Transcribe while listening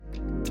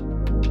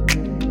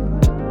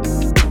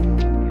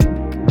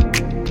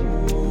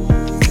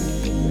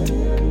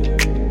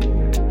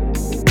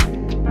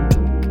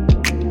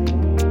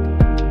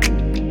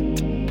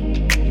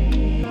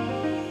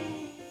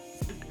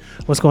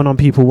What's going on,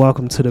 people?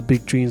 Welcome to the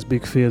Big Dreams,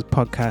 Big Fears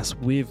podcast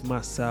with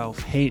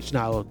myself, H.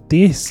 Now,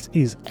 this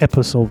is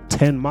episode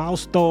 10,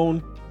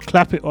 milestone.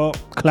 Clap it up,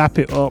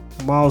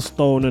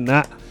 milestone and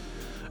that.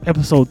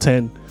 Episode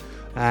 10,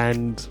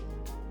 and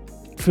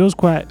feels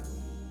quite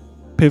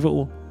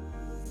pivotal.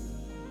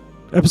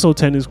 Episode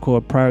 10 is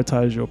called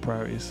Prioritize Your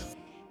Priorities.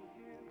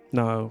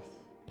 Now,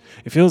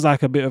 it feels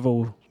like a bit of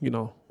a,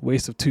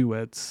 waste of two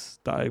words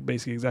that are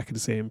basically exactly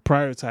the same.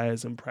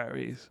 Prioritize and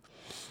priorities.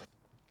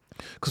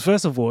 Because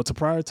first of all, to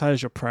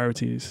prioritize your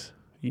priorities,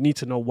 you need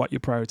to know what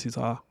your priorities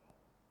are.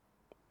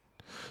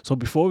 So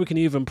before we can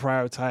even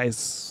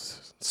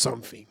prioritize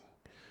something,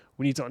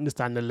 we need to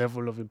understand the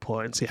level of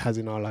importance it has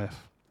in our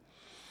life.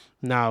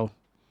 Now,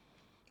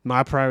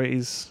 my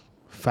priorities,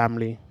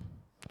 family,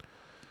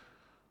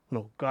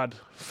 God,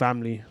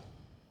 family,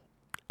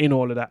 in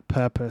all of that,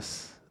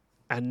 purpose,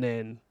 and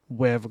then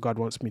wherever God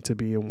wants me to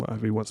be and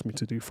whatever he wants me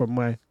to do from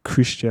my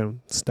Christian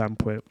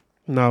standpoint.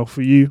 Now,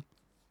 for you,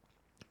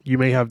 you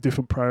may have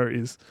different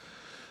priorities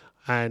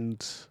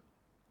and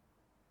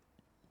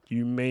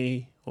you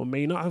may or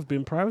may not have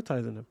been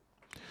prioritizing them.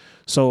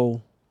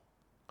 So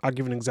I'll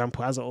give an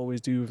example, as I always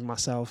do with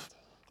myself.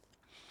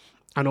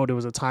 I know there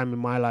was a time in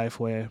my life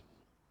where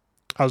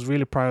I was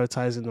really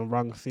prioritizing the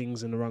wrong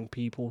things and the wrong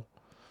people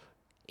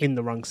in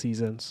the wrong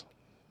seasons.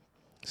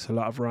 It's a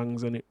lot of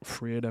wrongs in it,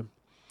 3 of them.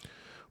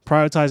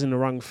 Prioritizing the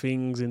wrong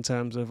things in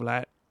terms of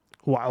like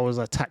what I was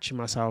attaching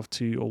myself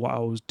to or what I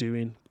was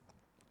doing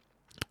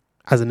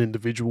as an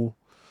individual,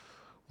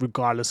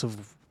 regardless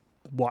of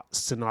what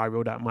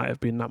scenario that might have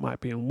been. That might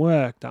be in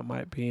work, that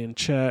might be in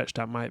church,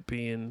 that might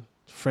be in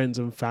friends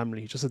and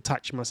family. Just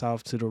attaching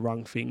myself to the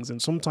wrong things. And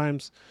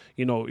sometimes,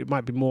 it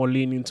might be more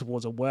leaning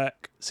towards a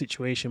work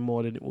situation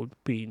more than it would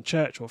be in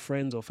church or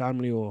friends or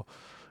family or,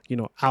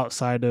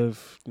 outside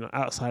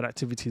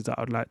activities that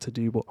I'd like to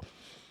do. But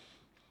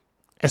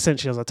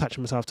essentially, I was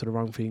attaching myself to the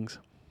wrong things.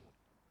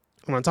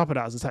 And on top of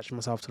that, I was attaching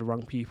myself to the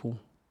wrong people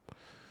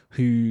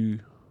who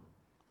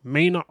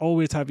may not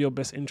always have your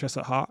best interests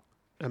at heart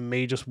and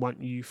may just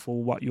want you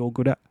for what you're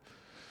good at.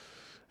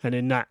 And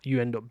in that, you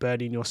end up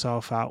burning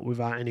yourself out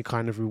without any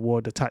kind of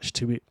reward attached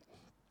to it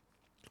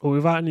or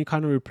without any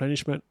kind of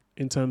replenishment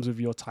in terms of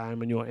your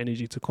time and your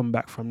energy to come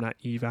back from that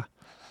either.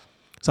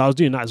 So I was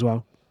doing that as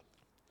well.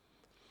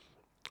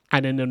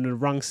 And then in the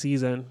wrong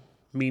season,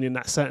 meaning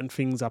that certain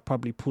things I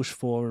probably pushed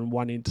for and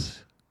wanted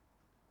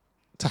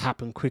to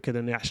happen quicker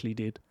than they actually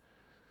did.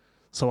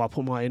 So I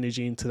put my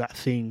energy into that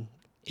thing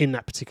in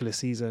that particular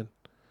season,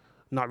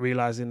 not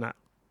realizing that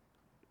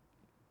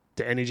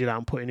the energy that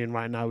I'm putting in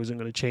right now isn't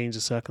going to change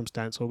the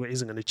circumstance or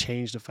isn't going to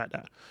change the fact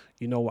that,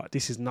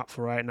 this is not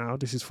for right now,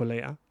 this is for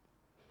later.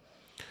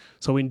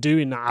 So in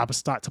doing that, I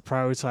start to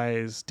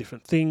prioritize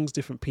different things,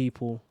 different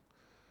people,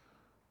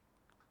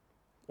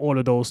 all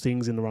of those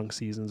things in the wrong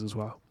seasons as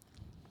well.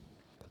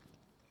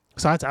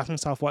 So I had to ask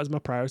myself, what is my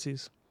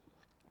priorities?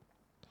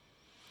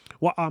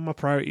 What are my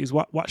priorities?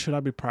 What should I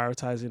be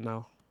prioritizing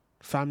now?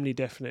 Family,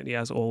 definitely,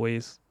 as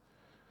always.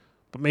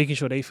 But making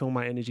sure they feel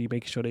my energy,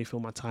 making sure they feel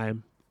my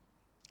time.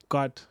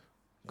 God,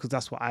 because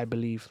that's what I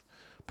believe.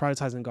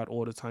 Prioritizing God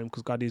all the time,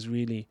 because God is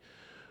really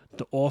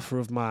the author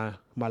of my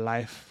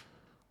life,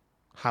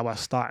 how I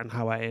start and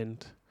how I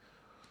end.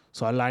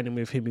 So aligning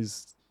with him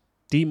is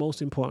the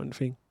most important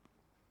thing.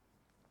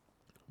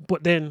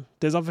 But then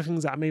there's other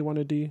things that I may want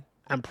to do,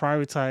 and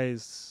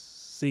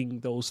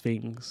prioritizing those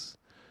things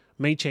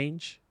may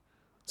change.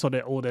 So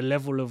the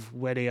level of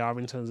where they are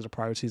in terms of the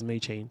priorities may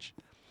change.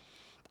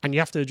 And you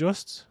have to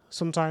adjust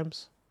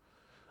sometimes.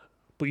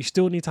 But you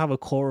still need to have a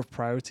core of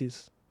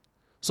priorities.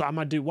 So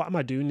what am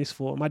I doing this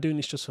for? Am I doing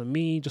this just for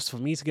me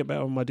to get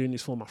better? Or am I doing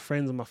this for my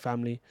friends and my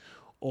family?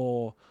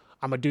 Or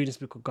am I doing this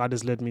because God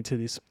has led me to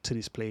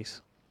this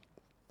place?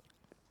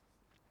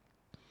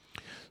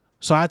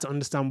 So I had to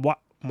understand what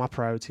my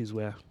priorities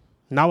were.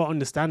 Now I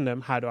understand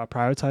them. How do I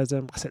prioritize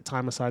them? I set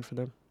time aside for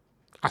them.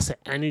 I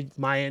set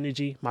my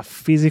energy, my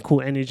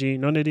physical energy,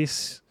 none of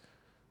this,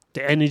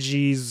 the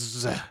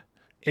energies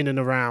in and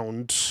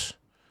around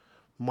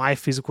my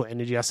physical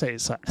energy. I set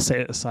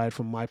it aside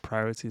from my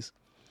priorities.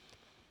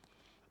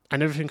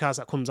 And everything else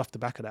that comes off the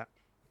back of that.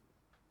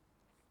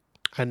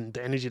 And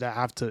the energy that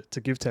I have to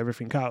give to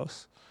everything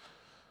else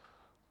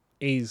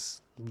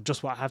is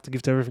just what I have to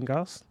give to everything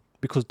else.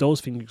 Because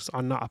those things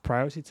are not a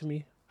priority to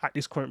me at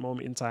this current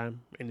moment in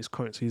time, in this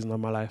current season of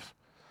my life.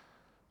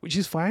 Which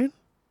is fine.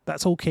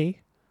 That's okay.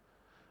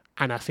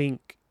 And I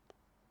think,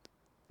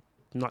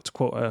 not to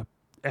quote a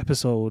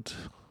episode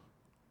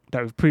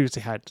that we've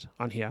previously had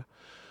on here,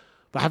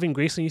 but having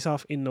grace on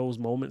yourself in those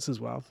moments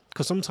as well.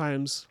 Because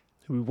sometimes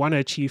we want to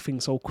achieve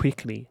things so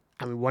quickly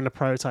and we want to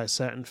prioritize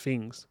certain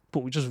things,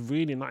 but we're just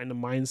really not in the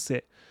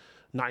mindset,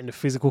 not in the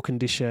physical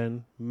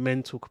condition,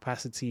 mental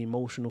capacity,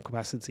 emotional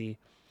capacity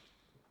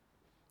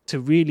to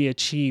really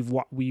achieve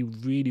what we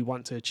really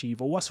want to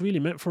achieve or what's really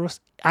meant for us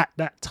at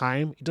that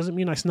time. It doesn't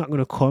mean it's not going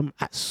to come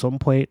at some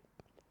point.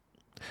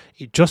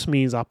 It just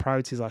means our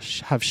priorities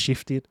have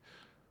shifted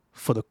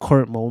for the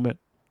current moment.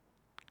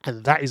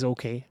 And that is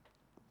okay.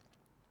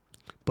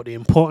 But the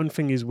important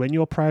thing is when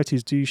your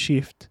priorities do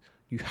shift,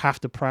 you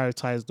have to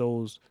prioritize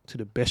those to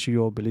the best of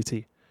your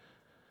ability.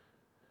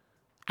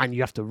 And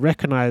you have to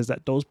recognize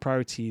that those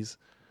priorities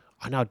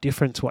are now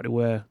different to what they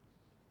were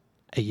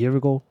a year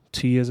ago,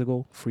 2 years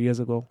ago, 3 years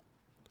ago.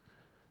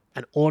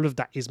 And all of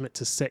that is meant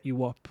to set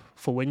you up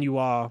for when you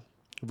are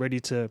ready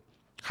to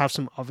have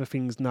some other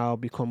things now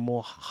become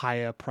more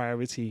higher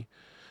priority,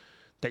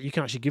 that you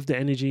can actually give the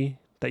energy,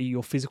 that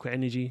your physical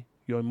energy,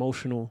 your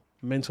emotional,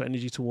 mental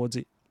energy towards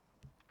it.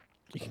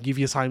 You can give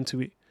your time to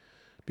it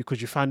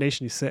because your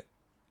foundation is set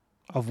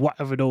of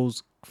whatever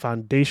those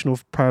foundational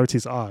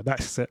priorities are.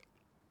 That's set.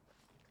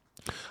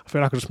 I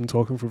feel like I've just been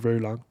talking for very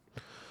long,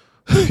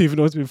 even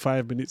though it's been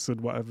 5 minutes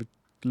and whatever,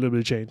 a little bit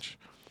of change.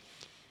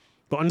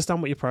 But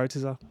understand what your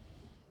priorities are,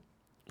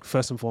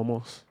 first and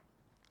foremost,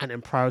 and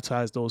then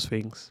prioritize those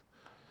things.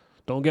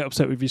 Don't get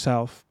upset with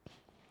yourself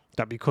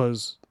that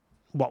because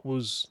what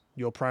was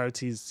your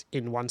priorities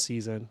in one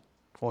season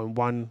or in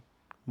one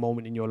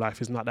moment in your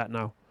life is not that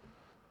now.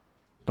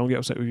 Don't get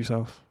upset with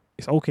yourself.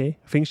 It's okay.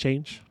 Things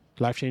change.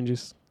 Life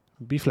changes.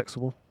 Be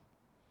flexible.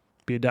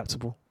 Be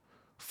adaptable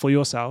for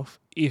yourself,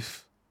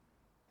 if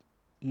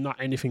not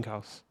anything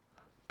else.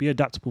 Be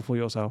adaptable for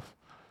yourself.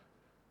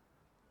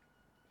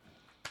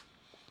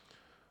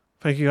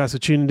 Thank you guys for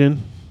tuning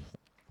in.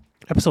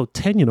 Episode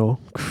 10,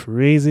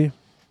 crazy.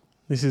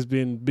 This has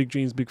been Big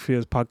Dreams, Big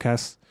Fears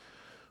podcast.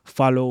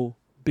 Follow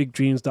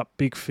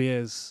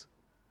bigdreams.bigfears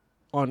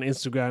on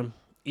Instagram.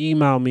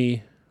 Email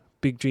me,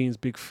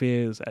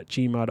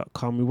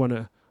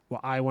 bigdreamsbigfears@gmail.com.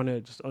 I want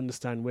to just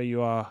understand where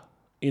you are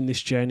in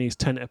this journey. It's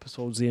 10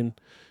 episodes in.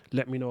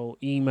 Let me know.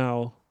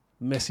 Email,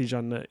 message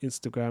on the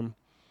Instagram.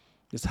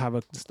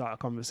 Start a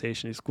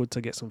conversation. It's good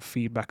to get some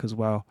feedback as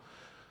well.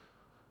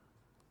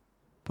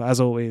 But as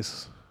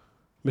always,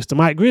 Mr.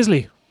 Mike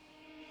Grizzly,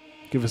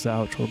 give us the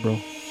outro, bro.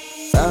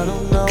 I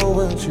don't know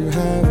what you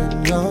have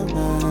in your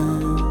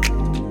mind,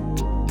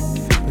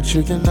 but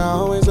you can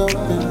always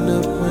open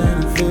up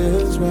when it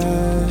feels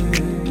right.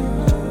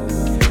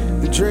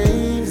 The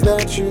dreams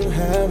that you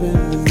have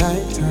in the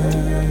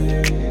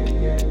nighttime,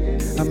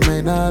 I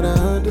may not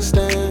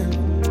understand,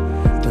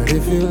 but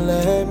if you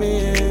let me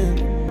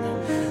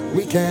in,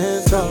 we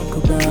can talk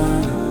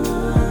about it.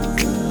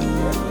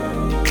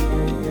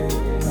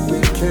 We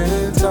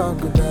can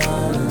talk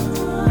about it.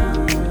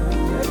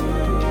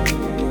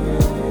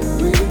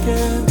 We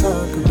can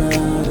talk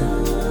about it.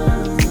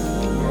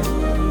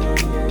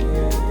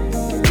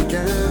 We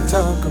can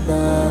talk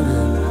about it.